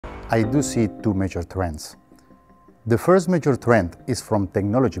I do see two major trends. The first major trend is from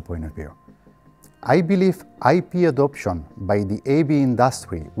technology point of view. I believe IP adoption by the AV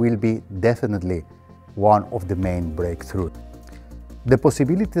industry will be definitely one of the main breakthroughs. The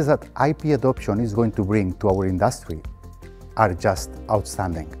possibilities that IP adoption is going to bring to our industry are just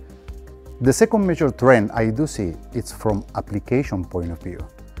outstanding. The second major trend I do see is from application point of view.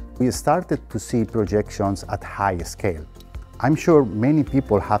 We started to see projections at high scale. I'm sure many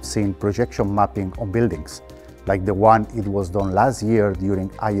people have seen projection mapping on buildings, like the one it was done last year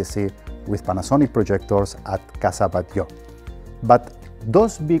during ISE with Panasonic projectors at Casa Batlló. But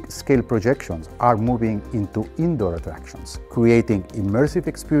those big-scale projections are moving into indoor attractions, creating immersive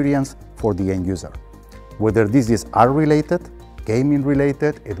experience for the end user. Whether this is art-related,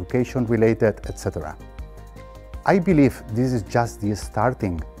 gaming-related, education-related, etc. I believe this is just the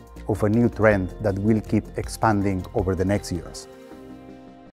starting of a new trend that will keep expanding over the next years.